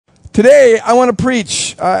Today, I want to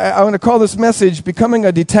preach, I want to call this message, Becoming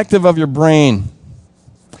a Detective of Your Brain.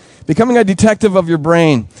 Becoming a Detective of Your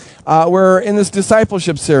Brain. We're in this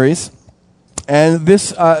discipleship series, and this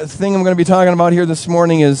thing I'm going to be talking about here this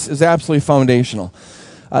morning is absolutely foundational.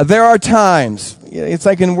 There are times, it's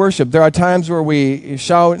like in worship, there are times where we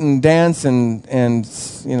shout and dance and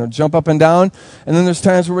jump up and down, and then there's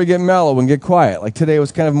times where we get mellow and get quiet. Like today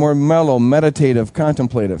was kind of more mellow, meditative,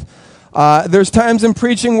 contemplative. There's times in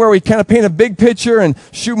preaching where we kind of paint a big picture and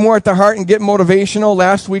shoot more at the heart and get motivational.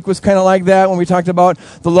 Last week was kind of like that when we talked about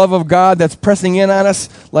the love of God that's pressing in on us,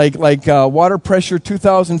 like water pressure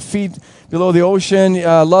 2,000 feet below the ocean,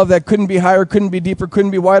 love that couldn't be higher, couldn't be deeper,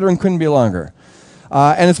 couldn't be wider, and couldn't be longer.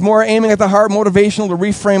 And it's more aiming at the heart, motivational to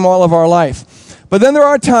reframe all of our life. But then there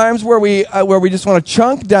are times where we just want to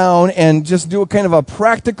chunk down and just do a kind of a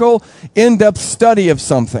practical, in-depth study of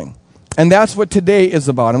something. And that's what today is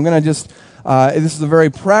about. I'm going to just, this is a very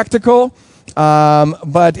practical,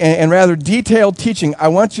 but rather detailed teaching. I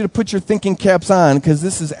want you to put your thinking caps on because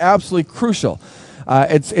this is absolutely crucial.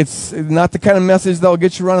 It's not the kind of message that will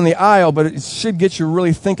get you running the aisle, but it should get you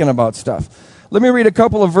really thinking about stuff. Let me read a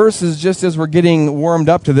couple of verses just as we're getting warmed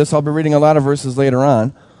up to this. I'll be reading a lot of verses later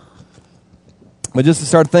on. But just to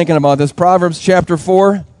start thinking about this, Proverbs chapter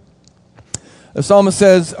 4, the psalmist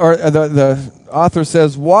says, or the author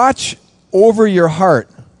says, watch over your heart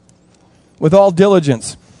with all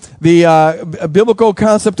diligence. The biblical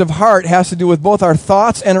concept of heart has to do with both our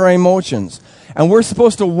thoughts and our emotions. And we're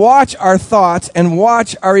supposed to watch our thoughts and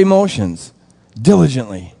watch our emotions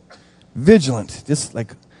diligently, vigilant, just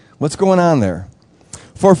like what's going on there.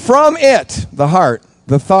 For from it, the heart,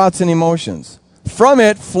 the thoughts and emotions, from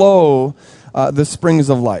it flow the springs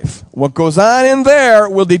of life. What goes on in there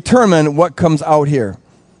will determine what comes out here.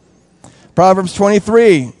 Proverbs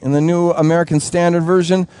 23 in the New American Standard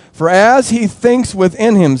Version, for as he thinks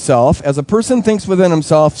within himself, as a person thinks within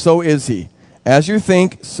himself, so is he. As you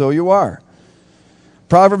think, so you are.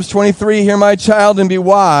 Proverbs 23, hear my child and be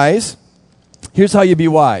wise. Here's how you be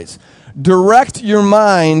wise. Direct your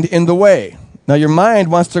mind in the way. Now your mind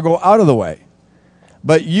wants to go out of the way.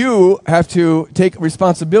 But you have to take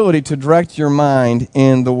responsibility to direct your mind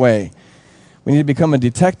in the way. We need to become a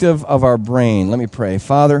detective of our brain. Let me pray.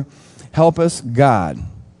 Father, help us, God,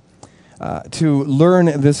 to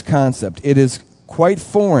learn this concept. It is quite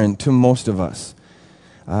foreign to most of us.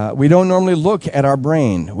 We don't normally look at our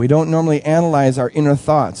brain. We don't normally analyze our inner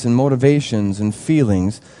thoughts and motivations and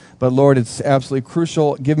feelings. But Lord, it's absolutely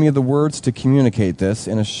crucial. Give me the words to communicate this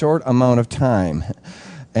in a short amount of time.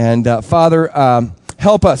 And Father,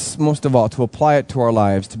 help us, most of all, to apply it to our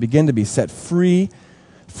lives, to begin to be set free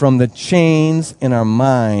from the chains in our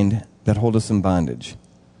mind that hold us in bondage.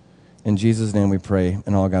 In Jesus' name we pray,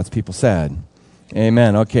 and all God's people said,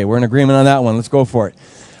 amen. Okay, we're in agreement on that one. Let's go for it.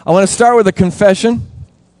 I want to start with a confession.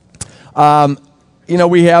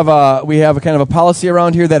 We have a kind of a policy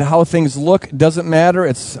around here that how things look doesn't matter.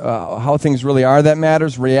 It's how things really are that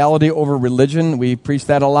matters. Reality over religion. We preach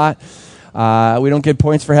that a lot. We don't get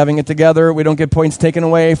points for having it together. We don't get points taken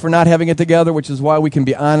away for not having it together, which is why we can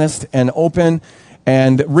be honest and open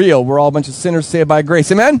and real. We're all a bunch of sinners saved by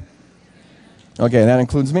grace. Amen? Okay, that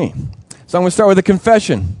includes me. So I'm going to start with a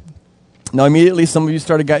confession. Now, immediately, some of you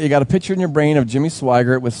you got a picture in your brain of Jimmy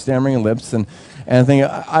Swaggart with stammering lips and think,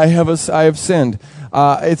 I have sinned.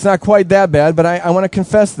 It's not quite that bad, but I want to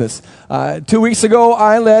confess this. 2 weeks ago,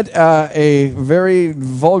 I let a very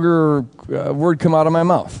vulgar word come out of my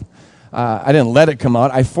mouth. I didn't let it come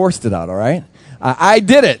out. I forced it out, all right? I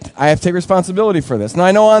did it. I have to take responsibility for this. Now,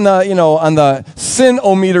 I know on the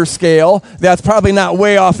sin-o-meter scale, that's probably not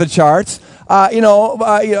way off the charts.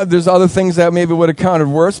 There's other things that maybe would have counted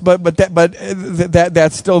worse, but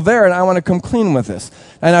that's still there, and I want to come clean with this.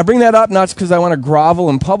 And I bring that up not because I want to grovel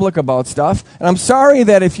in public about stuff. And I'm sorry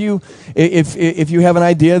that if you have an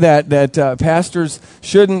idea that pastors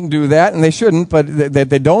shouldn't do that, and they shouldn't, but that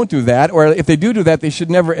they don't do that, or if they do that, they should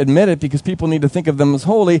never admit it because people need to think of them as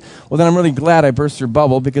holy. Well, then I'm really glad I burst your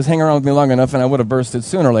bubble because hang around with me long enough, and I would have bursted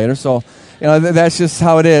sooner or later. So, that's just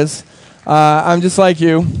how it is. I'm just like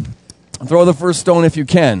you. Throw the first stone if you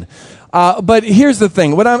can. But here's the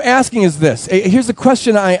thing. What I'm asking is this. Here's the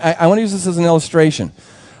question. I want to use this as an illustration.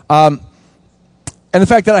 And the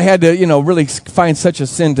fact that I had to, really find such a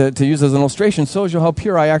sin to use as an illustration shows you how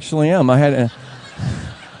pure I actually am. I had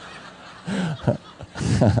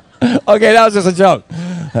Okay, that was just a joke.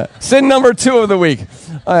 Sin number 2 of the week.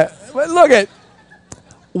 But look at,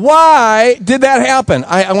 why did that happen?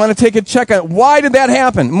 I want to take a check on it. Why did that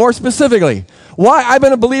happen? More specifically, why? I've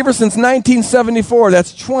been a believer since 1974.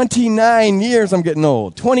 That's 29 years. I'm getting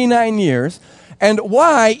old. 29 years. And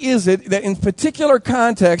why is it that in particular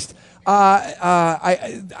context,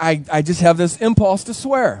 I just have this impulse to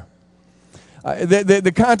swear.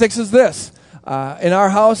 The context is this. In our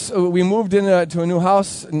house, we moved to a new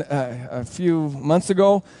house a few months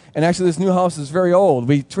ago, and actually this new house is very old.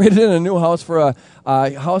 We traded in a new house for a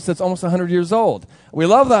house that's almost 100 years old. We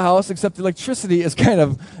love the house, except the electricity is kind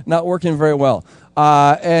of not working very well.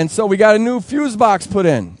 And so we got a new fuse box put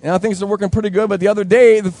in. Now things are working pretty good, but the other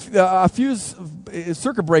day, a fuse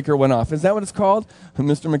circuit breaker went off. Is that what it's called?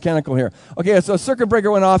 Mr. Mechanical here. Okay, so a circuit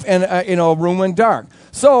breaker went off, and a room went dark.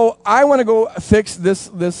 So I want to go fix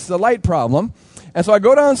this light problem. And so I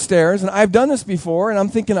go downstairs, and I've done this before, and I'm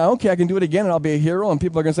thinking, okay, I can do it again, and I'll be a hero, and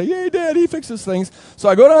people are going to say, yay, Dad, he fixes things. So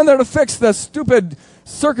I go down there to fix the stupid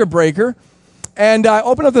circuit breaker, and I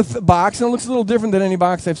open up the box, and it looks a little different than any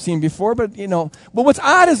box I've seen before, but, But what's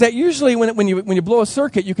odd is that usually when you blow a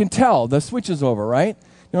circuit, you can tell the switch is over, right?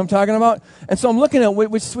 You know what I'm talking about? And so I'm looking at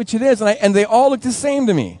which switch it is, and they all look the same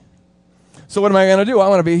to me. So what am I going to do? I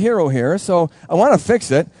want to be a hero here, so I want to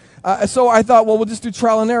fix it. So I thought, well, we'll just do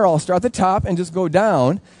trial and error. I'll start at the top and just go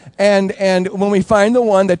down. And when we find the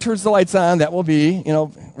one that turns the lights on, that will be,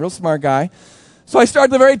 real smart guy. So I start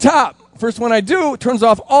at the very top. First one I do turns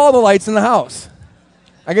off all the lights in the house.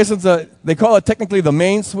 I guess they call it technically the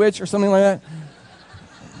main switch or something like that.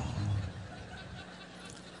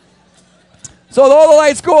 So all the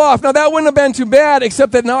lights go off. Now, that wouldn't have been too bad,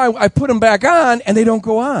 except that now I put them back on, and they don't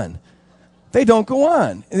go on. They don't go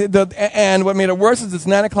on. And what made it worse is it's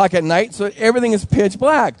 9 o'clock at night, so everything is pitch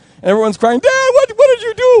black. And everyone's crying, Dad, what did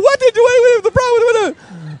you do? What was the problem with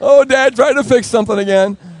it? Oh, Dad, trying to fix something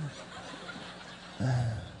again.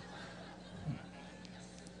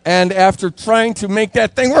 And after trying to make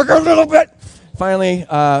that thing work a little bit, finally,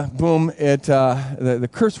 boom, the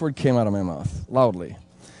curse word came out of my mouth, loudly.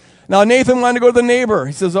 Now, Nathan wanted to go to the neighbor.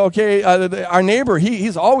 He says, okay, our neighbor,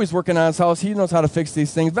 he's always working on his house. He knows how to fix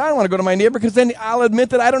these things. But I don't want to go to my neighbor because then I'll admit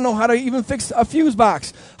that I don't know how to even fix a fuse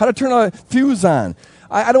box, how to turn a fuse on.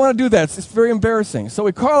 I don't want to do that. It's very embarrassing. So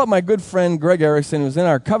we call up my good friend Greg Erickson, who's in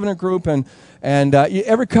our covenant group. And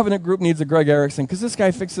every covenant group needs a Greg Erickson because this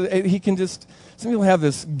guy fixes, he can just, some people have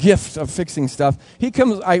this gift of fixing stuff. We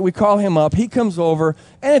call him up. He comes over,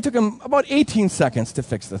 and it took him about 18 seconds to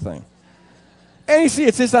fix the thing. And you see,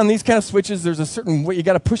 it's just on these kind of switches, there's a certain way, you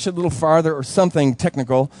got to push it a little farther or something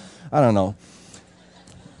technical. I don't know.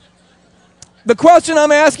 The question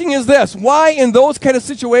I'm asking is this: why in those kind of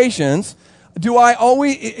situations do I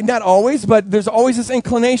always, not always, but there's always this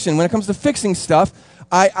inclination when it comes to fixing stuff,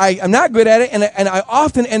 I'm not good at it, and I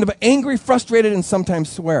often end up angry, frustrated, and sometimes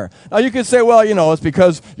swear. Now, you could say, well, it's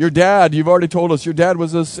because your dad, you've already told us, your dad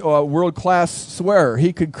was this world-class swearer.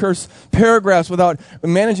 He could curse paragraphs without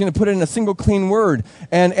managing to put it in a single clean word.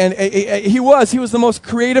 And he was the most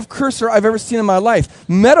creative cursor I've ever seen in my life.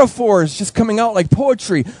 Metaphors just coming out like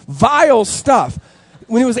poetry. Vile stuff.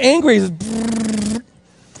 When he was angry, he was...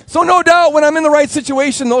 So no doubt, when I'm in the right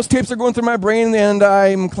situation, those tapes are going through my brain, and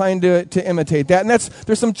I'm inclined to imitate that. And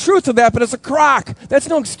there's some truth to that, but it's a crock. That's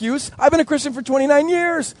no excuse. I've been a Christian for 29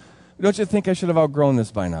 years. Don't you think I should have outgrown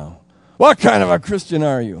this by now? What kind of a Christian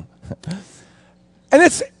are you?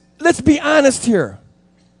 And let's be honest here.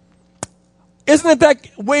 Isn't it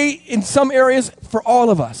that way in some areas for all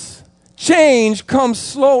of us? Change comes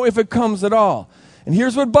slow if it comes at all. And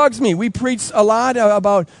here's what bugs me. We preach a lot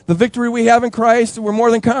about the victory we have in Christ. We're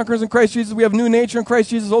more than conquerors in Christ Jesus. We have new nature in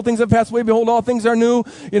Christ Jesus. Old things have passed away. Behold, all things are new.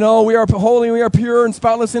 We are holy, we are pure and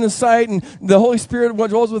spotless in His sight. And the Holy Spirit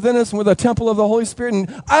dwells within us, and we're the temple of the Holy Spirit. And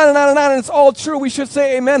on and on and on. And it's all true. We should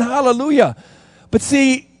say amen, hallelujah. But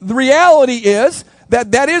see, the reality is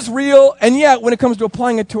that is real. And yet, when it comes to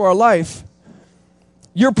applying it to our life,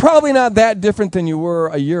 you're probably not that different than you were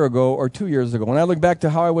a year ago or 2 years ago. When I look back to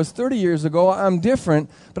how I was 30 years ago, I'm different,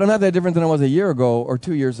 but I'm not that different than I was a year ago or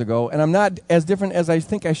 2 years ago, and I'm not as different as I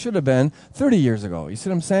think I should have been 30 years ago. You see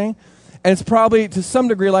what I'm saying? And it's probably to some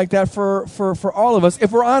degree like that for all of us,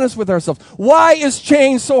 if we're honest with ourselves. Why is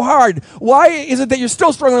change so hard? Why is it that you're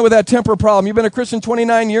still struggling with that temper problem? You've been a Christian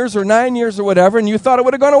 29 years or 9 years or whatever, and you thought it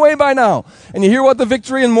would have gone away by now. And you hear about the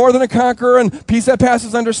victory and more than a conqueror and peace that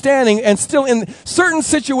passes understanding, and still in certain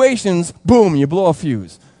situations, boom, you blow a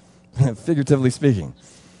fuse, figuratively speaking.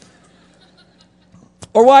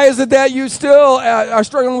 Or why is it that you still are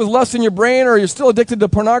struggling with lust in your brain, or you're still addicted to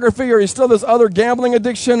pornography, or you're still this other gambling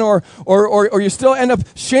addiction, or you still end up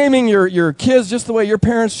shaming your kids just the way your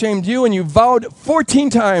parents shamed you, and you vowed 14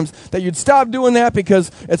 times that you'd stop doing that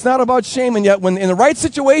because it's not about shame, and yet when in the right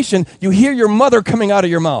situation, you hear your mother coming out of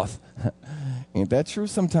your mouth. Ain't that true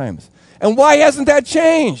sometimes? And why hasn't that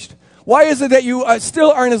changed? Why is it that you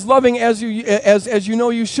still aren't as loving as you know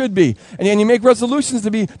you should be? And you make resolutions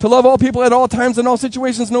to love all people at all times in all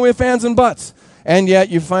situations, no ifs, ands, and buts. And yet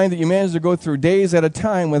you find that you manage to go through days at a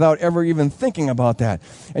time without ever even thinking about that.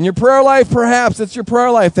 And your prayer life, perhaps, it's your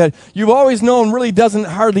prayer life that you've always known really doesn't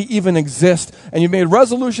hardly even exist. And you've made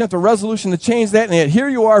resolution after resolution to change that, and yet here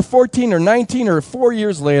you are 14 or 19 or 4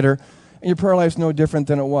 years later, and your prayer life's no different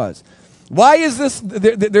than it was. Why is there's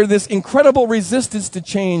this incredible resistance to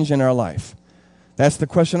change in our life? That's the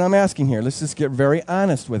question I'm asking here. Let's just get very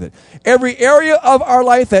honest with it. Every area of our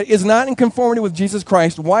life that is not in conformity with Jesus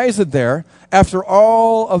Christ, why is it there after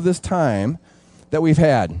all of this time that we've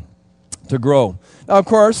had to grow? Now, of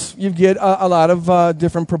course, you get a lot of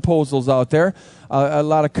different proposals out there, a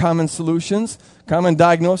lot of common solutions, common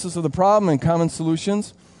diagnosis of the problem and common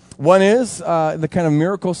solutions. One is the kind of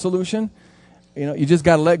miracle solution. You just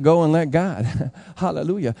got to let go and let God.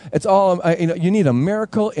 Hallelujah. It's all, you need a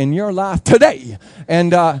miracle in your life today.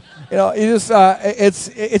 And,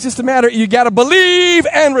 it's just a matter, you got to believe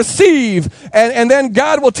and receive, and then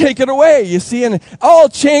God will take it away, you see. And all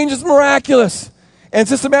change is miraculous. And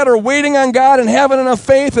it's just a matter of waiting on God and having enough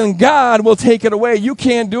faith, and God will take it away. You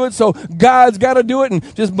can't do it, so God's got to do it,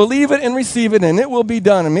 and just believe it and receive it, and it will be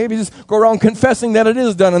done. And maybe just go around confessing that it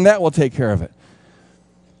is done, and that will take care of it.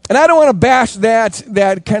 And I don't want to bash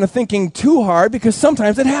that kind of thinking too hard, because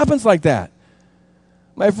sometimes it happens like that.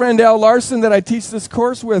 My friend Al Larson that I teach this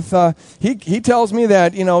course with, he tells me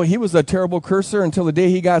that, he was a terrible cursor until the day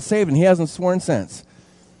he got saved, and he hasn't sworn since.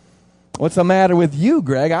 What's the matter with you,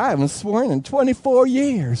 Greg? I haven't sworn in 24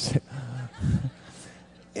 years. And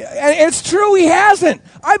it's true, he hasn't.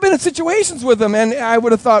 I've been in situations with him, and I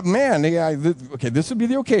would have thought, man, this would be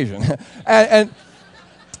the occasion. and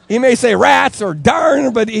he may say rats or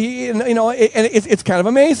darn, but it's kind of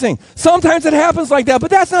amazing. Sometimes it happens like that,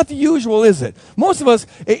 but that's not the usual, is it? Most of us,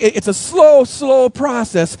 it's a slow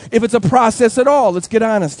process, if it's a process at all. Let's get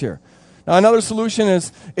honest here. Now, another solution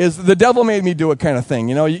is the devil made me do it kind of thing.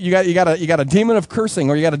 You got a demon of cursing,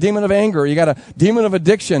 or you got a demon of anger, or you got a demon of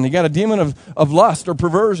addiction, you got a demon of lust or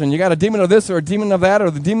perversion, you got a demon of this or a demon of that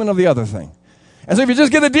or the demon of the other thing. And so if you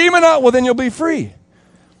just get the demon out, well, then you'll be free.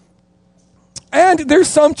 And there's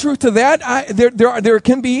some truth to that. There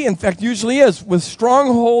can be, in fact, usually is, with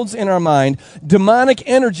strongholds in our mind, demonic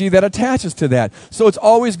energy that attaches to that. So it's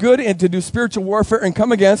always good to do spiritual warfare and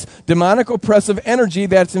come against demonic oppressive energy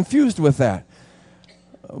that's infused with that.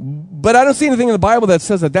 But I don't see anything in the Bible that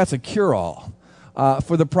says that that's a cure-all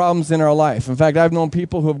for the problems in our life. In fact, I've known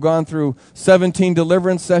people who have gone through 17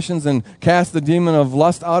 deliverance sessions and cast the demon of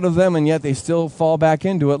lust out of them, and yet they still fall back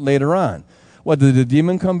into it later on. What, did the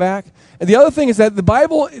demon come back? And the other thing is that the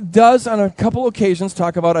Bible does on a couple occasions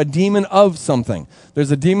talk about a demon of something.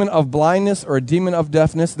 There's a demon of blindness or a demon of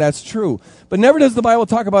deafness. That's true. But never does the Bible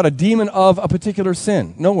talk about a demon of a particular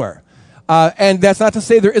sin. Nowhere. And that's not to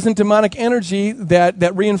say there isn't demonic energy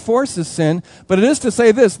that reinforces sin, but it is to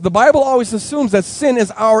say this. The Bible always assumes that sin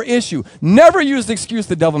is our issue. Never use the excuse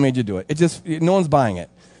the devil made you do it. No one's buying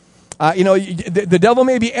it. The devil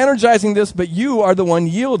may be energizing this, but you are the one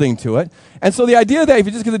yielding to it. And so the idea that if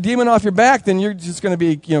you just get the demon off your back, then you're just going to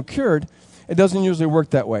be cured, it doesn't usually work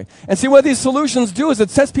that way. And see, what these solutions do is it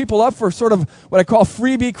sets people up for sort of what I call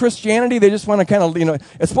freebie Christianity. They just want to kind of,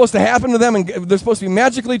 it's supposed to happen to them, and they're supposed to be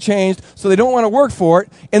magically changed, so they don't want to work for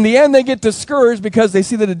it. In the end, they get discouraged because they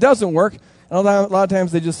see that it doesn't work, and a lot of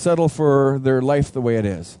times they just settle for their life the way it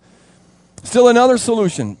is. Still another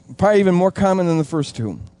solution, probably even more common than the first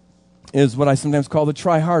two, is what I sometimes call the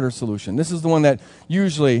try harder solution. This is the one that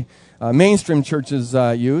usually mainstream churches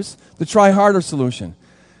use, the try harder solution.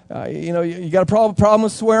 You got a problem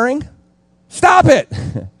with swearing? Stop it!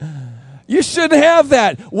 You shouldn't have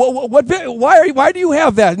that. Why do you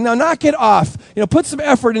have that? Now knock it off. Put some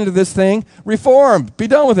effort into this thing. Reform. Be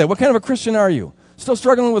done with it. What kind of a Christian are you? Still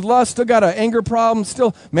struggling with lust, still got an anger problem,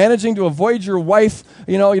 still managing to avoid your wife.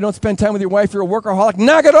 You don't spend time with your wife, you're a workaholic.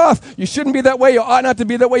 Knock it off. You shouldn't be that way. You ought not to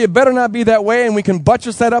be that way. You better not be that way. And we can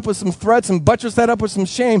buttress that up with some threats and buttress that up with some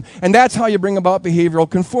shame. And that's how you bring about behavioral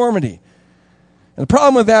conformity. And the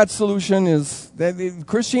problem with that solution is that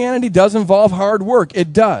Christianity does involve hard work.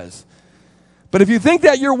 It does. But if you think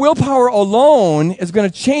that your willpower alone is going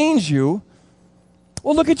to change you,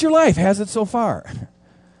 well, look at your life. Has it so far?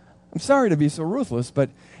 I'm sorry to be so ruthless, but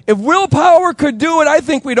if willpower could do it, I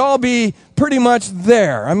think we'd all be pretty much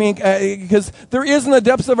there. I mean, because there is in the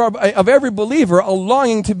depths of every believer a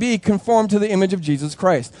longing to be conformed to the image of Jesus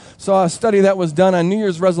Christ. Saw a study that was done on New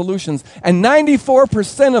Year's resolutions, and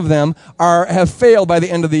 94% of them have failed by the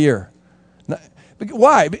end of the year.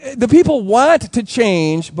 Why? The people want to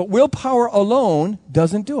change, but willpower alone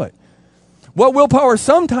doesn't do it. What willpower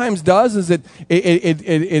sometimes does is it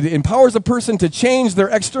empowers a person to change their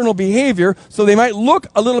external behavior so they might look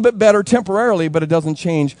a little bit better temporarily, but it doesn't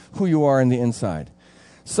change who you are in the inside.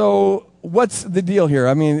 So what's the deal here?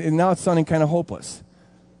 I mean, now it's sounding kind of hopeless.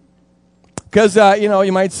 Because,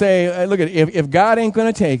 you might say, look, if God ain't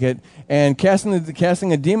going to take it, and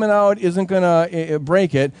casting a demon out isn't going to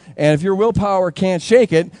break it, and if your willpower can't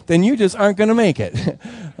shake it, then you just aren't going to make it.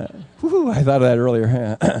 Whew, I thought of that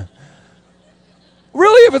earlier.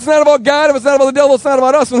 Really, if it's not about God, if it's not about the devil, it's not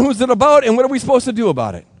about us, then who's it about, and what are we supposed to do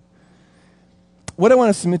about it? What I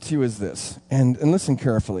want to submit to you is this, and listen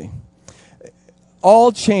carefully.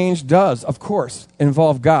 All change does, of course,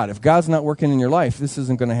 involve God. If God's not working in your life, this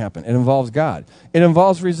isn't going to happen. It involves God. It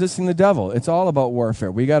involves resisting the devil. It's all about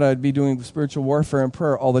warfare. We got to be doing spiritual warfare and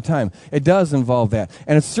prayer all the time. It does involve that.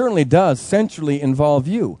 And it certainly does centrally involve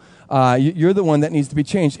you. You're the one that needs to be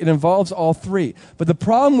changed. It involves all three. But the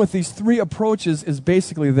problem with these three approaches is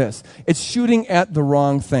basically this. It's shooting at the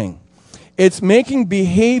wrong thing. It's making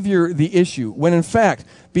behavior the issue, when in fact,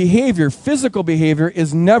 behavior, physical behavior,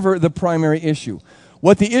 is never the primary issue.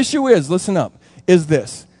 What the issue is, listen up, is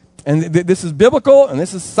this. And this is biblical and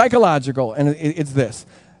this is psychological, and it's this.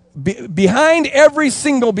 Behind every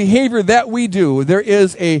single behavior that we do, there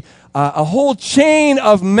is a whole chain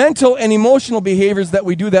of mental and emotional behaviors that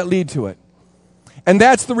we do that lead to it. And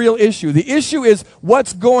that's the real issue. The issue is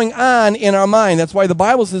what's going on in our mind. That's why the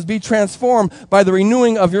Bible says be transformed by the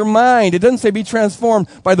renewing of your mind. It doesn't say be transformed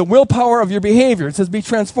by the willpower of your behavior. It says be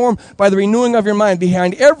transformed by the renewing of your mind.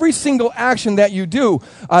 Behind every single action that you do,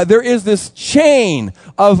 there is this chain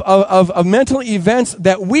of mental events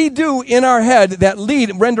that we do in our head that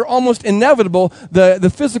render almost inevitable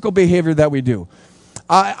the physical behavior that we do.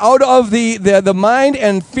 Out of the mind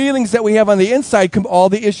and feelings that we have on the inside come all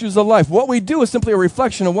the issues of life. What we do is simply a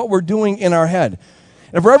reflection of what we're doing in our head.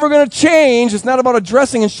 And if we're ever going to change, it's not about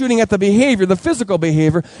addressing and shooting at the behavior, the physical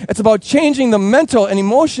behavior. It's about changing the mental and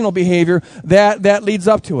emotional behavior that leads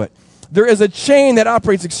up to it. There is a chain that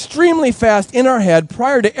operates extremely fast in our head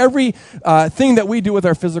prior to every thing that we do with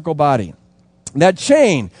our physical body. That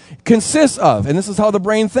chain consists of, and this is how the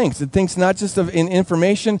brain thinks. It thinks not just in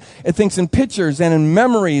information, it thinks in pictures and in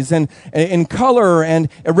memories and in color, and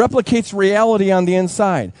it replicates reality on the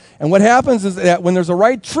inside. And what happens is that when there's a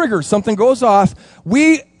right trigger, something goes off,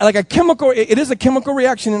 it is a chemical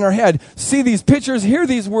reaction in our head, see these pictures, hear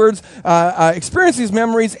these words, experience these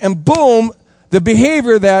memories, and boom, the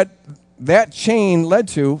behavior that chain led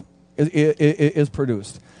to is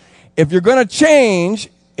produced. If you're going to change,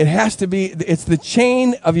 it's the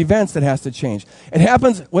chain of events that has to change.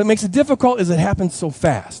 What makes it difficult is it happens so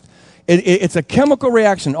fast. It's a chemical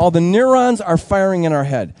reaction. All the neurons are firing in our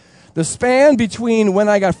head. The span between when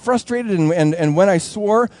I got frustrated and when I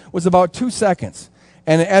swore was about 2 seconds.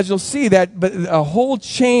 And as you'll see, but a whole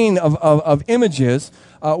chain of images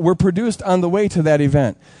were produced on the way to that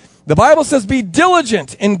event. The Bible says, be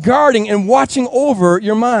diligent in guarding and watching over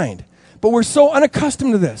your mind. But we're so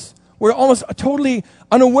unaccustomed to this. We're almost totally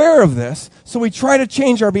unaware of this, so we try to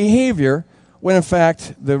change our behavior when, in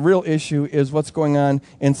fact, the real issue is what's going on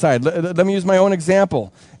inside. Let me use my own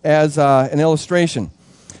example as an illustration.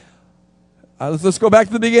 Let's go back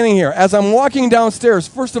to the beginning here. As I'm walking downstairs,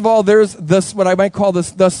 first of all, there's this, what I might call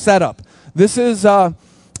the setup. This is in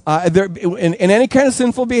any kind of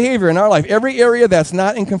sinful behavior in our life, every area that's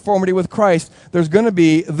not in conformity with Christ, there's going to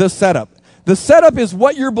be the setup. The setup is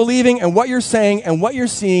what you're believing and what you're saying and what you're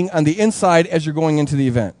seeing on the inside as you're going into the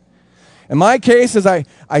event. In my case, as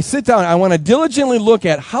I sit down, I want to diligently look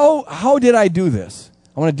at how did I do this?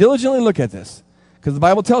 I want to diligently look at this because the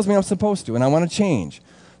Bible tells me I'm supposed to, and I want to change.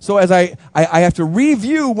 So as I have to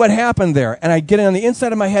review what happened there, and I get it on the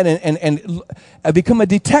inside of my head and I become a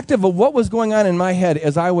detective of what was going on in my head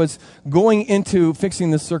as I was going into fixing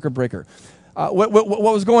this circuit breaker. What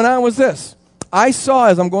was going on was this. I saw,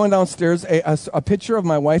 as I'm going downstairs, a picture of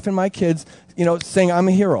my wife and my kids, saying I'm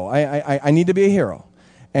a hero. I need to be a hero.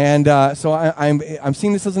 And so I'm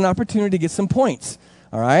seeing this as an opportunity to get some points,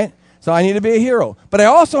 all right? So I need to be a hero. But I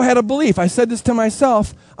also had a belief. I said this to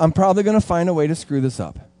myself, I'm probably going to find a way to screw this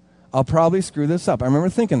up. I'll probably screw this up. I remember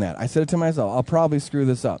thinking that. I said it to myself, I'll probably screw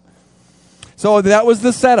this up. So that was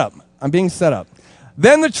the setup. I'm being set up.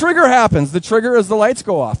 Then the trigger happens. The trigger is the lights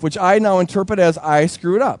go off, which I now interpret as I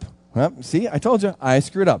screwed up. Well, see, I told you, I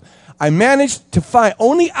screwed up. I managed to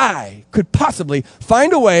only I could possibly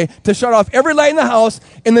find a way to shut off every light in the house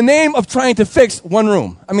in the name of trying to fix one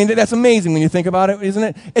room. I mean, that's amazing when you think about it, isn't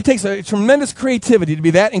it? It takes a tremendous creativity to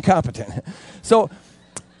be that incompetent. So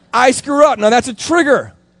I screw up. Now, that's a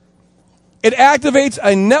trigger. It activates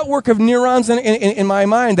a network of neurons in my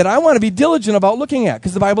mind that I want to be diligent about looking at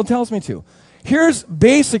because the Bible tells me to. Here's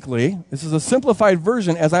basically, this is a simplified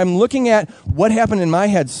version, as I'm looking at what happened in my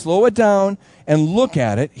head, slow it down and look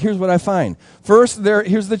at it, here's what I find. First,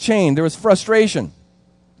 here's the chain. There was frustration.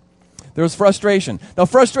 There was frustration. Now,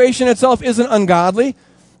 frustration itself isn't ungodly.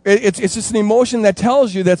 It's just an emotion that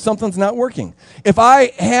tells you that something's not working. If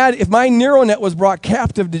my neural net was brought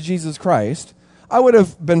captive to Jesus Christ, I would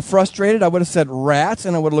have been frustrated, I would have said rats,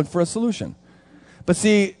 and I would have looked for a solution. But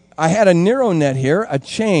see, I had a neural net here, a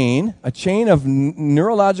chain of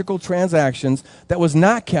neurological transactions that was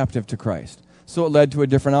not captive to Christ. So it led to a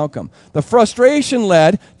different outcome. The frustration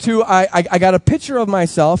led to, I got a picture of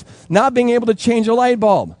myself not being able to change a light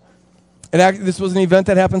bulb. This was an event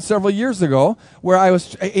that happened several years ago where I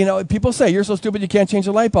was, people say, you're so stupid you can't change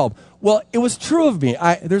a light bulb. Well, it was true of me.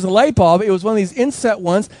 There's a light bulb. It was one of these inset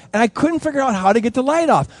ones, and I couldn't figure out how to get the light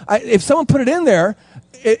off. If someone put it in there,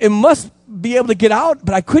 it must be able to get out,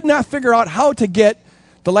 but I could not figure out how to get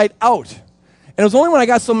the light out. And it was only when I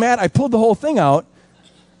got so mad I pulled the whole thing out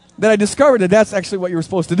that I discovered that that's actually what you were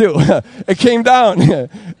supposed to do. It came down.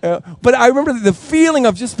 But I remember the feeling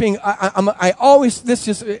of just being,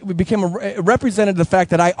 it represented the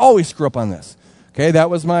fact that I always screw up on this. Okay, that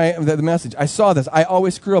was the message. I saw this. I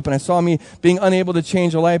always screw up, and I saw me being unable to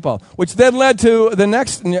change a light bulb, which then led to the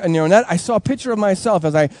next neural net. I saw a picture of myself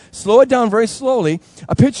as I slow it down very slowly,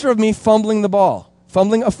 a picture of me fumbling the ball,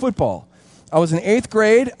 fumbling a football. I was in 8th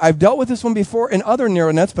grade. I've dealt with this one before in other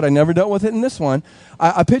neural nets, but I never dealt with it in this one.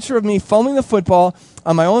 A picture of me fumbling the football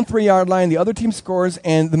on my own 3-yard line. The other team scores,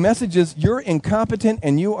 and the message is, you're incompetent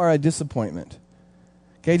and you are a disappointment.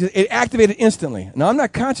 Okay, it activated instantly. Now, I'm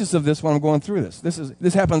not conscious of this when I'm going through this.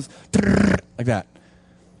 This happens like that.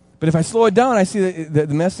 But if I slow it down, I see the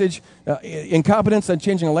message, incompetence on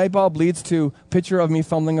changing a light bulb leads to a picture of me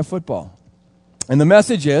fumbling a football. And the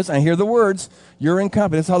message is, I hear the words, you're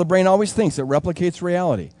incompetent. That's how the brain always thinks. It replicates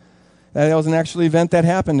reality. That was an actual event that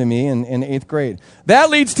happened to me in 8th grade. That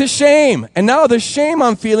leads to shame. And now the shame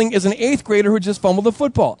I'm feeling is an 8th grader who just fumbled the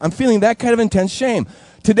football. I'm feeling that kind of intense shame.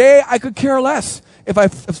 Today, I could care less if I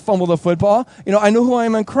fumbled a football. I know who I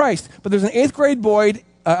am in Christ. But there's an 8th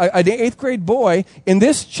grade boy in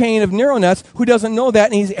this chain of neural nets who doesn't know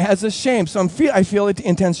that, and he has this shame. So I feel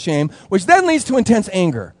intense shame, which then leads to intense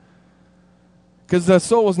anger. Because the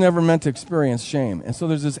soul was never meant to experience shame. And so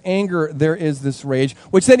there's this anger, there is this rage,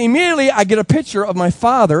 which then immediately I get a picture of my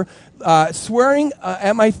father swearing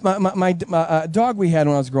at my dog we had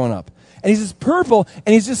when I was growing up. And he's just purple,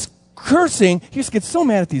 and he's just cursing. He just gets so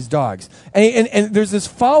mad at these dogs. And there's this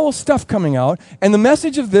foul stuff coming out, and the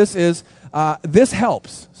message of this is, this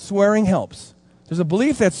helps. Swearing helps. There's a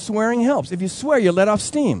belief that swearing helps. If you swear, you let off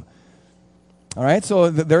steam. All right, so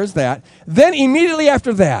there's that. Then immediately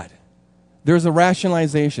after that, there's a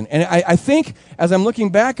rationalization. And I think, as I'm looking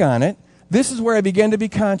back on it, this is where I began to be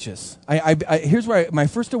conscious. Here's where my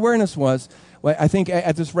first awareness was, I think,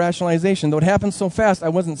 at this rationalization. Though it happened so fast, I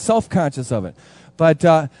wasn't self-conscious of it. But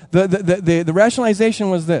the rationalization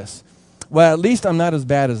was this. Well, at least I'm not as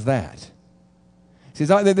bad as that. See,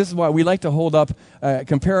 this is why we like to hold up,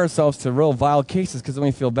 compare ourselves to real vile cases, because then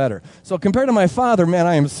we feel better. So compared to my father, man,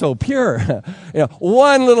 I am so pure.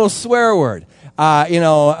 One little swear word.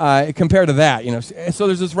 Compared to that, so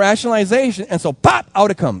there's this rationalization, and so pop, out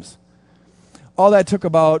it comes. All that took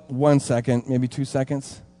about 1 second, maybe 2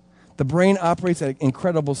 seconds. The brain operates at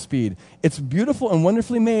incredible speed. It's beautiful and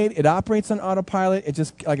wonderfully made. It operates on autopilot. It's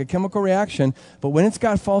just like a chemical reaction. But when it's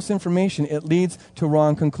got false information, it leads to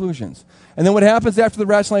wrong conclusions. And then what happens after the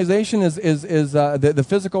rationalization is the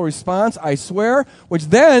physical response, I swear, which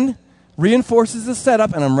then reinforces the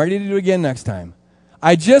setup, and I'm ready to do it again next time.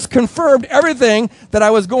 I just confirmed everything that I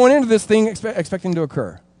was going into this thing expecting to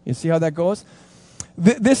occur. You see how that goes?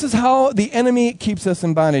 This is how the enemy keeps us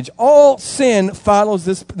in bondage. All sin follows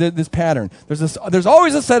this pattern. There's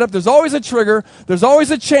always a setup, there's always a trigger, there's always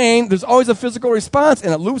a chain, there's always a physical response,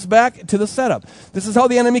 and it loops back to the setup. This is how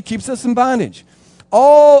the enemy keeps us in bondage.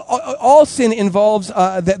 All sin involves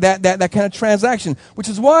that kind of transaction, which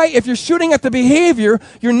is why if you're shooting at the behavior,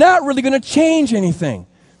 you're not really going to change anything.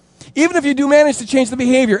 Even if you do manage to change the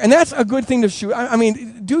behavior, and that's a good thing to shoot.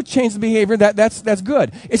 Do change the behavior, that's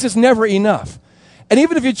good. It's just never enough. And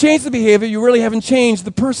even if you change the behavior, you really haven't changed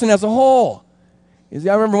the person as a whole. I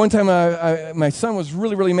remember one time my son was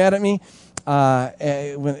really, really mad at me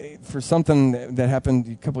for something that happened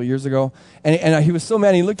a couple of years ago. And he was so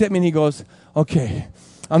mad, he looked at me and he goes, okay,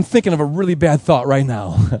 I'm thinking of a really bad thought right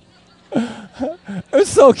now. It was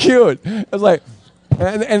so cute. It was like,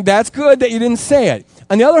 and that's good that you didn't say it.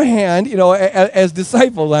 On the other hand, as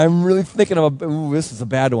disciples, I'm really thinking of, this is a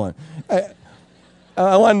bad one.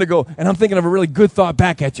 I wanted to go, and I'm thinking of a really good thought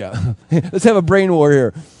back at you. Let's have a brain war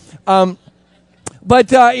here.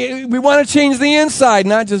 But we want to change the inside,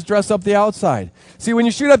 not just dress up the outside. See, when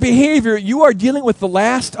you shoot up behavior, you are dealing with the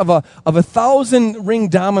last of a 1,000-ring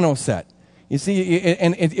domino set. You see,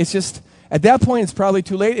 and it's just, at that point, it's probably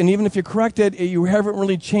too late. And even if you correct it, you haven't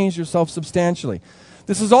really changed yourself substantially.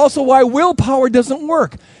 This is also why willpower doesn't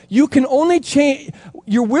work. You can only change,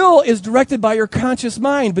 your will is directed by your conscious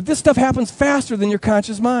mind, but this stuff happens faster than your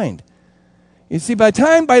conscious mind. You see, by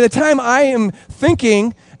the time I am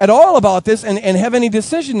thinking at all about this and have any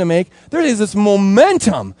decision to make, there is this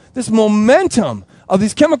momentum of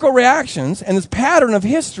these chemical reactions and this pattern of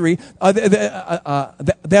history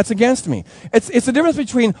that's against me. It's the difference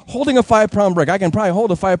between holding a 5-pound brick. I can probably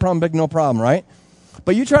hold a 5-pound brick, no problem, right?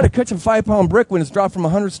 But you try to catch a 5-pound brick when it's dropped from a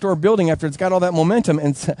 100-store building after it's got all that momentum, and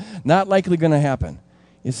it's not likely going to happen.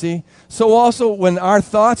 You see? So also, when our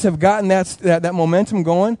thoughts have gotten that momentum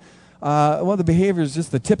going, the behavior is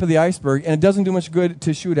just the tip of the iceberg, and it doesn't do much good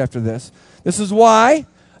to shoot after this. This is why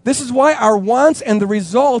our wants and the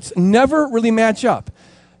results never really match up.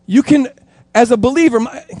 You can, as a believer,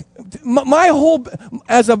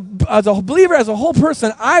 as a believer, as a whole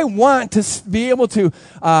person, I want to be able to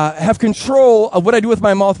have control of what I do with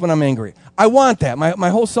my mouth when I'm angry. I want that. My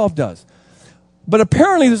whole self does. But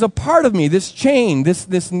apparently there's a part of me, this chain,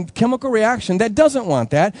 this chemical reaction that doesn't want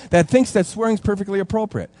that thinks that swearing is perfectly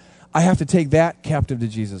appropriate. I have to take that captive to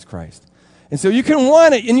Jesus Christ. And so you can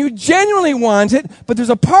want it, and you genuinely want it, but there's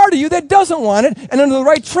a part of you that doesn't want it, and under the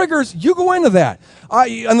right triggers, you go into that.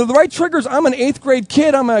 Under the right triggers, I'm an 8th grade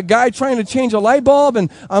kid, I'm a guy trying to change a light bulb, and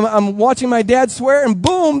I'm watching my dad swear, and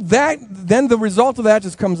boom, then the result of that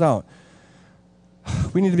just comes out.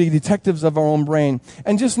 We need to be detectives of our own brain.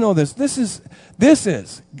 And just know this is,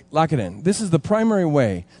 lock it in, this is the primary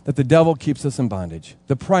way that the devil keeps us in bondage.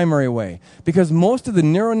 The primary way. Because most of the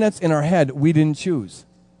neural nets in our head, we didn't choose.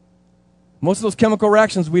 Most of those chemical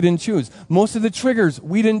reactions, we didn't choose. Most of the triggers,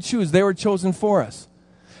 we didn't choose. They were chosen for us.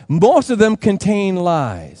 Most of them contain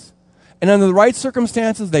lies. And under the right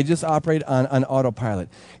circumstances, they just operate on autopilot.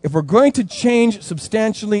 If we're going to change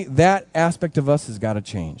substantially, that aspect of us has got to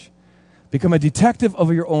change. Become a detective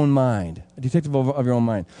of your own mind. A detective of your own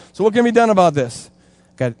mind. So what can be done about this?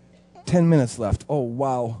 Got 10 minutes left. Oh,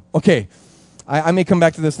 wow. Okay. I may come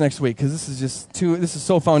back to this next week because this is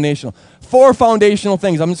so foundational. 4 foundational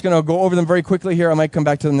things. I'm just going to go over them very quickly here. I might come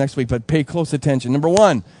back to them next week, but pay close attention. Number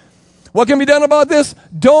 1, what can be done about this?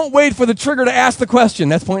 Don't wait for the trigger to ask the question.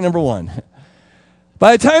 That's point number 1.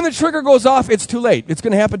 By the time the trigger goes off, it's too late. It's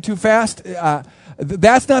going to happen too fast.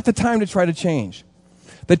 That's not the time to try to change.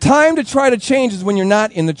 The time to try to change is when you're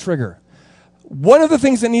not in the trigger. One of the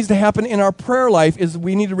things that needs to happen in our prayer life is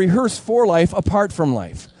we need to rehearse for life apart from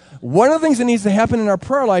life. One of the things that needs to happen in our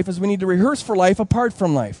prayer life is we need to rehearse for life apart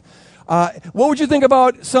from life. What would you think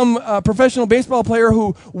about some professional baseball player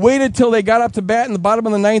who waited till they got up to bat in the bottom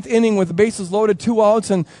of the 9th inning with the bases loaded, 2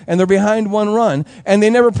 outs, and they're behind 1 run, and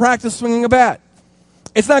they never practiced swinging a bat?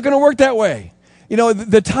 It's not going to work that way. You know,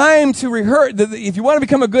 the time to rehearse, if you want to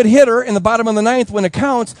become a good hitter in the bottom of the 9th when it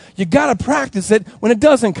counts, you got to practice it when it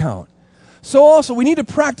doesn't count. So also, we need to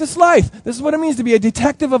practice life. This is what it means to be a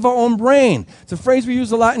detective of our own brain. It's a phrase we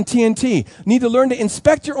use a lot in TNT. You need to learn to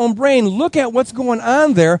inspect your own brain, look at what's going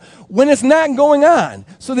on there when it's not going on,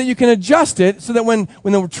 so that you can adjust it, so that when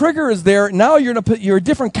the trigger is there, now you're a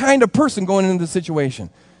different kind of person going into the situation,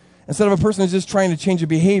 instead of a person who's just trying to change a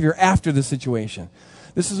behavior after the situation.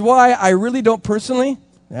 This is why I really don't personally,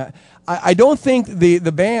 I don't think the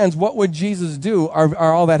bands, What Would Jesus Do,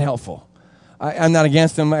 are all that helpful. I'm not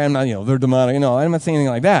against them. I'm not, they're demonic. I'm not saying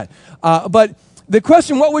anything like that. But the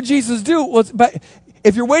question, what would Jesus do? But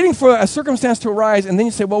if you're waiting for a circumstance to arise and then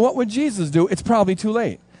you say, well, what would Jesus do? It's probably too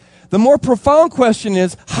late. The more profound question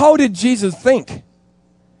is, how did Jesus think?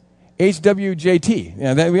 HWJT.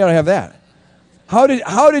 We got to have that. How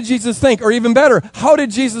did Jesus think? Or even better, how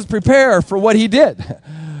did Jesus prepare for what he did?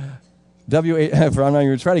 I'm not even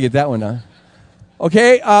going to try to get that one done.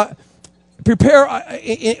 Okay.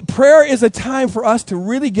 Prayer is a time for us to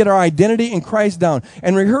really get our identity in Christ down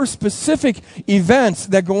and rehearse specific events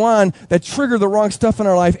that go on that trigger the wrong stuff in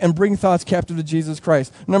our life and bring thoughts captive to Jesus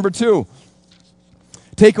Christ. Number 2,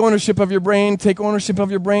 take ownership of your brain, take ownership of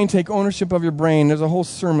your brain, take ownership of your brain. There's a whole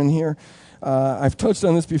sermon here. I've touched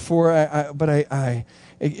on this before, but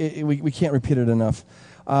we can't repeat it enough.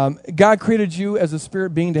 God created you as a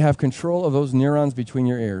spirit being to have control of those neurons between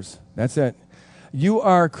your ears. That's it. You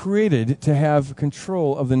are created to have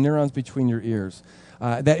control of the neurons between your ears.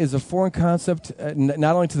 That is a foreign concept,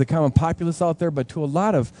 not only to the common populace out there, but to a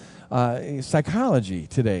lot of psychology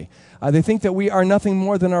today. They think that we are nothing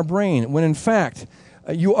more than our brain, when in fact,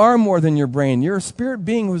 you are more than your brain. You're a spirit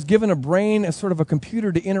being who's given a brain as sort of a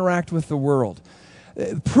computer to interact with the world.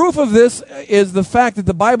 Proof of this is the fact that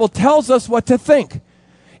the Bible tells us what to think.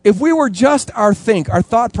 If we were just our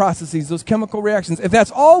thought processes, those chemical reactions, if that's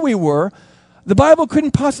all we were, the Bible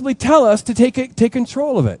couldn't possibly tell us to take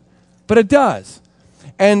control of it. But it does.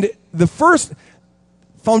 And the first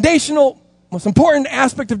foundational, most important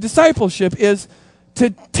aspect of discipleship is to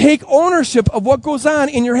take ownership of what goes on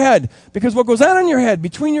in your head. Because what goes on in your head,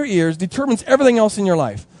 between your ears, determines everything else in your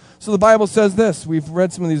life. So the Bible says this. We've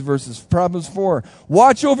read some of these verses. Proverbs 4.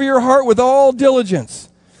 Watch over your heart with all diligence.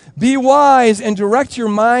 Be wise and direct your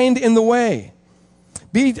mind in the way.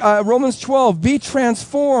 Romans 12, be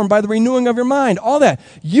transformed by the renewing of your mind. All that.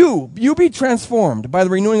 You be transformed by the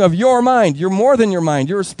renewing of your mind. You're more than your mind.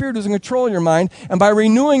 You're a spirit who's in control of your mind. And by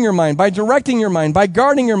renewing your mind, by directing your mind, by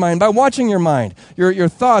guarding your mind, by watching your mind, your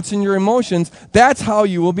thoughts and your emotions, that's how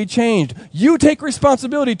you will be changed. You take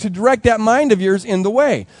responsibility to direct that mind of yours in the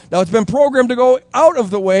way. Now, it's been programmed to go out of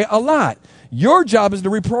the way a lot. Your job is to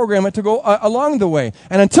reprogram it to go along the way.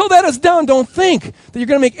 And until that is done, don't think that you're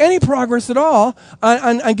going to make any progress at all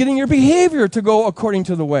on getting your behavior to go according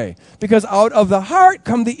to the way. Because out of the heart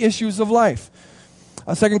come the issues of life.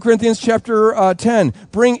 2 Corinthians chapter 10.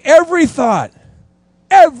 Bring every thought.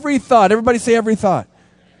 Everybody say every thought.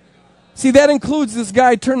 See, that includes this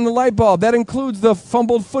guy turning the light bulb. That includes the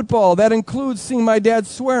fumbled football. That includes seeing my dad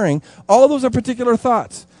swearing. All of those are particular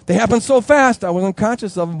thoughts. They happen so fast, I wasn't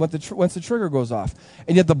conscious of them once the trigger goes off.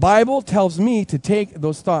 And yet the Bible tells me to take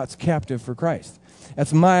those thoughts captive for Christ.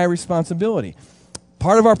 That's my responsibility.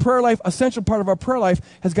 Part of our prayer life, essential part of our prayer life,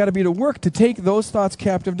 has got to be to work to take those thoughts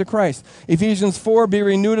captive to Christ. Ephesians 4, be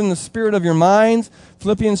renewed in the spirit of your minds.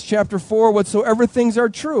 Philippians chapter 4, whatsoever things are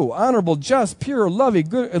true, honorable, just, pure, lovely,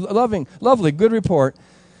 good report.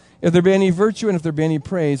 If there be any virtue and if there be any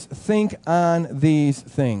praise, think on these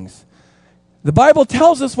things. The Bible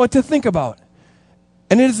tells us what to think about.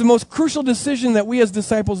 And it is the most crucial decision that we as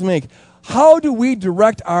disciples make. How do we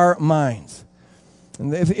direct our minds?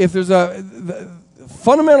 And if there's the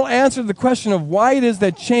fundamental answer to the question of why it is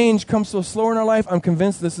that change comes so slow in our life, I'm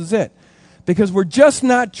convinced this is it. Because we're just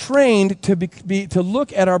not trained to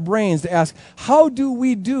look at our brains to ask, how do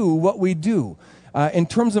we do what we do in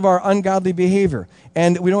terms of our ungodly behavior?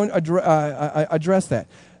 And we don't address that.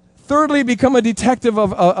 Thirdly, become a detective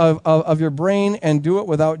of your brain and do it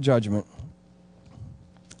without judgment.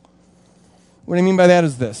 What I mean by that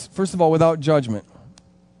is this. First of all, without judgment.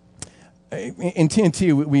 In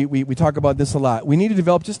TNT, we talk about this a lot. We need to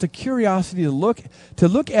develop just a curiosity to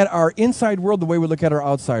look at our inside world the way we look at our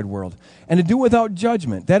outside world. And to do it without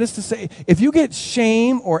judgment. That is to say, if you get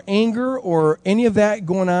shame or anger or any of that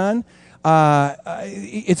going on,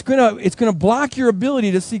 it's gonna block your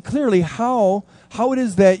ability to see clearly how it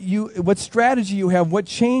is that what strategy you have, what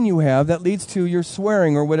chain you have that leads to your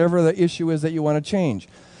swearing or whatever the issue is that you want to change.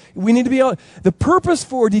 We need to be able, the purpose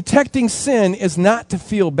for detecting sin is not to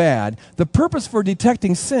feel bad. The purpose for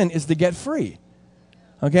detecting sin is to get free.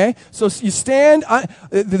 Okay? So you stand,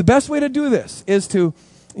 the best way to do this is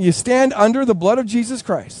you stand under the blood of Jesus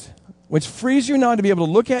Christ, which frees you now to be able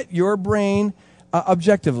to look at your brain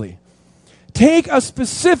objectively. Take a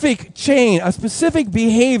specific chain, a specific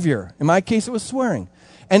behavior. In my case, it was swearing.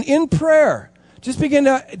 And in prayer, just begin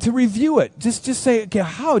to review it. Just say, okay,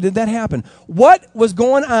 how did that happen? What was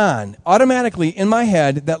going on automatically in my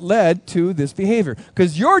head that led to this behavior?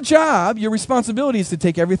 Because your job, your responsibility is to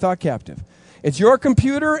take every thought captive. It's your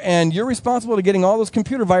computer, and you're responsible for getting all those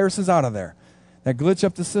computer viruses out of there that glitch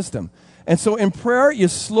up the system. And so in prayer, you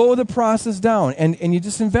slow the process down, and you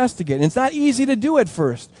just investigate. And it's not easy to do at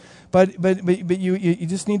first. But you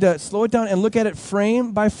just need to slow it down and look at it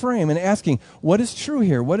frame by frame and asking, what is true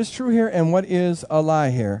here? What is true here and what is a lie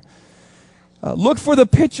here? Look for the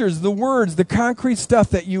pictures, the words, the concrete stuff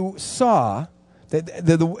that you saw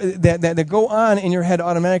that go on in your head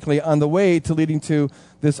automatically on the way to leading to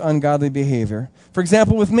this ungodly behavior. For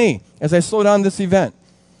example, with me, as I slow down this event,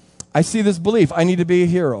 I see this belief, I need to be a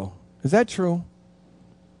hero. Is that true?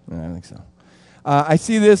 No, I don't think so. I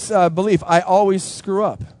see this belief, I always screw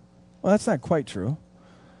up. Well, that's not quite true.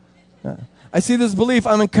 I see this belief,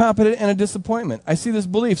 I'm incompetent and a disappointment. I see this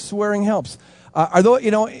belief, swearing helps.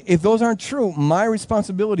 If those aren't true, my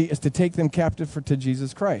responsibility is to take them captive to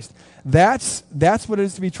Jesus Christ. That's what it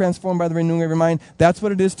is to be transformed by the renewing of your mind. That's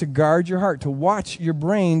what it is to guard your heart, to watch your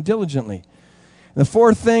brain diligently. And the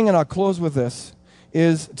fourth thing, and I'll close with this,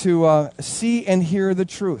 is to see and hear the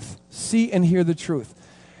truth. See and hear the truth.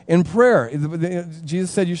 in prayer.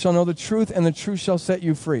 Jesus said, you shall know the truth, and the truth shall set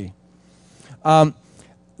you free.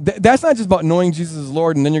 That's not just about knowing Jesus is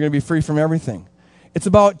Lord, and then you're going to be free from everything. It's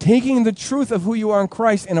about taking the truth of who you are in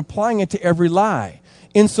Christ and applying it to every lie.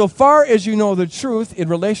 Insofar as you know the truth, in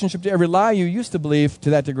relationship to every lie you used to believe, to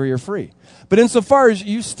that degree you're free. But insofar as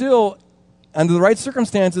you still, under the right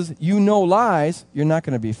circumstances, you know lies, you're not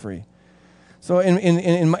going to be free. So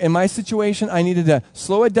in my situation, I needed to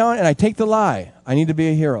slow it down, and I take the lie. I need to be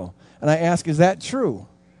a hero. And I ask, is that true?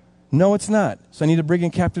 No, it's not. So I need to bring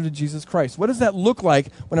it captive to Jesus Christ. What does that look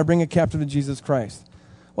like when I bring it captive to Jesus Christ?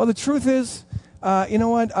 Well, the truth is, you know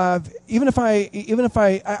what? Even if I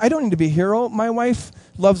don't need to be a hero. My wife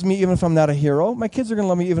loves me even if I'm not a hero. My kids are going to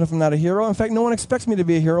love me even if I'm not a hero. In fact, no one expects me to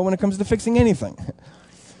be a hero when it comes to fixing anything.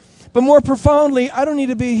 But more profoundly, I don't need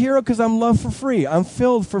to be a hero because I'm loved for free. I'm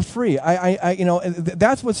filled for free.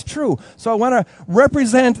 That's what's true. So I want to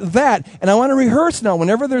represent that, and I want to rehearse now.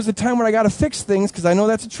 Whenever there's a time where I got to fix things, because I know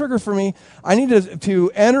that's a trigger for me, I need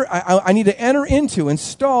to enter. I need to enter into,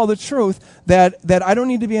 install the truth that I don't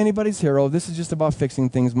need to be anybody's hero. This is just about fixing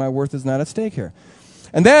things. My worth is not at stake here.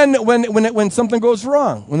 And then when something goes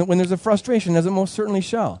wrong, when there's a frustration, as it most certainly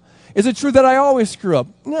shall. Is it true that I always screw up?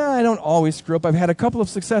 No, I don't always screw up. I've had a couple of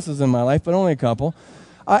successes in my life, but only a couple.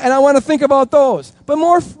 And I want to think about those. But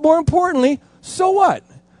more importantly, so what?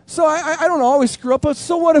 So I don't always screw up, but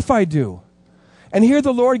so what if I do? And here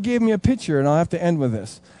the Lord gave me a picture, and I'll have to end with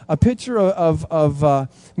this. A picture of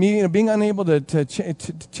me being unable to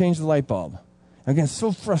change the light bulb. I'm getting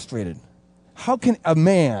so frustrated. How can a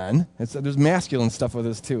man, there's masculine stuff with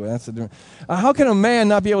this too, how can a man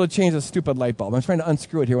not be able to change a stupid light bulb? I'm trying to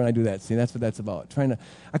unscrew it here when I do that. See, that's what that's about.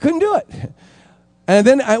 I couldn't do it. And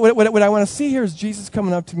then what I want to see here is Jesus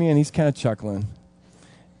coming up to me, and he's kind of chuckling.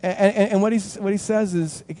 And what he says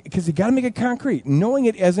is, because you got to make it concrete. Knowing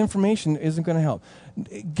it as information isn't going to help.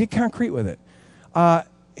 Get concrete with it.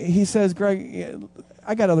 He says, Greg,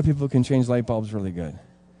 I got other people who can change light bulbs really good.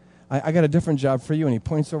 I got a different job for you. And he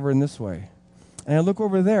points over in this way. And I look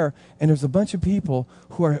over there, and there's a bunch of people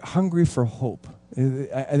who are hungry for hope.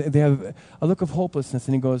 They have a look of hopelessness,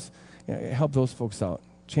 and he goes, help those folks out.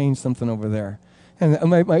 Change something over there. And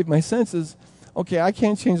my sense is, okay, I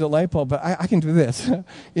can't change the light bulb, but I can do this.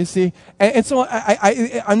 You see? And so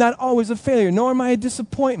I'm not always a failure, nor am I a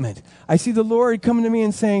disappointment. I see the Lord coming to me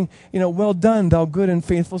and saying, well done, thou good and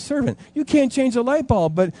faithful servant. You can't change the light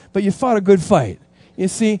bulb, but you fought a good fight. You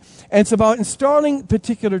see, and it's about installing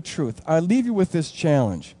particular truth. I'll leave you with this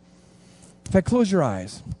challenge. In fact, close your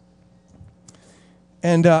eyes.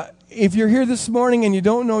 And if you're here this morning and you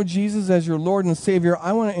don't know Jesus as your Lord and Savior,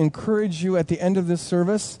 I want to encourage you at the end of this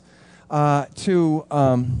service to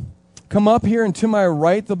come up here, and to my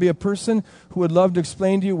right there'll be a person who would love to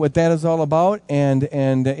explain to you what that is all about. And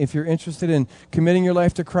if you're interested in committing your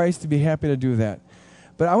life to Christ, to be happy to do that.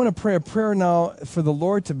 But I want to pray a prayer now for the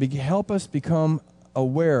Lord to help us become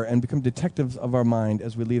aware and become detectives of our mind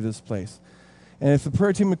as we leave this place. And if the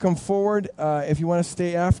prayer team would come forward, if you want to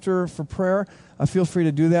stay after for prayer, feel free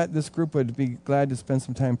to do that. This group would be glad to spend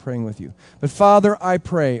some time praying with you. But Father, I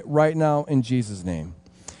pray right now in Jesus' name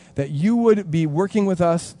that you would be working with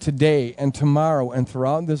us today and tomorrow and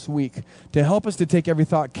throughout this week to help us to take every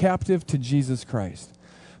thought captive to Jesus Christ.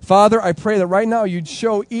 Father, I pray that right now you'd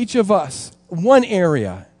show each of us one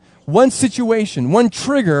area, one situation, one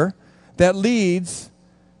trigger that leads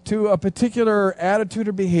to a particular attitude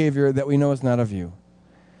or behavior that we know is not of you.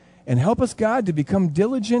 And help us, God, to become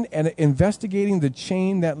diligent at investigating the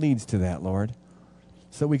chain that leads to that, Lord,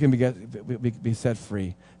 so we can be set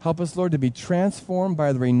free. Help us, Lord, to be transformed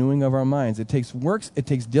by the renewing of our minds. It takes works, it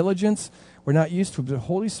takes diligence. We're not used to it. But the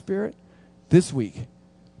Holy Spirit, this week,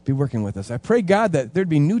 be working with us. I pray, God, that there'd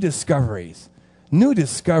be new discoveries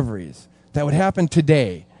that would happen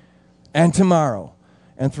today and tomorrow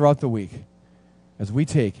and throughout the week as we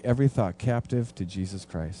take every thought captive to Jesus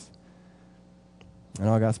Christ. And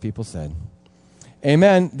all God's people said,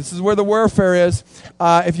 amen. This is where the warfare is.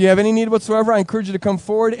 If you have any need whatsoever, I encourage you to come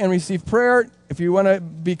forward and receive prayer. If you want to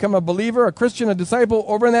become a believer, a Christian, a disciple,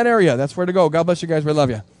 over in that area, that's where to go. God bless you guys. We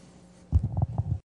love you.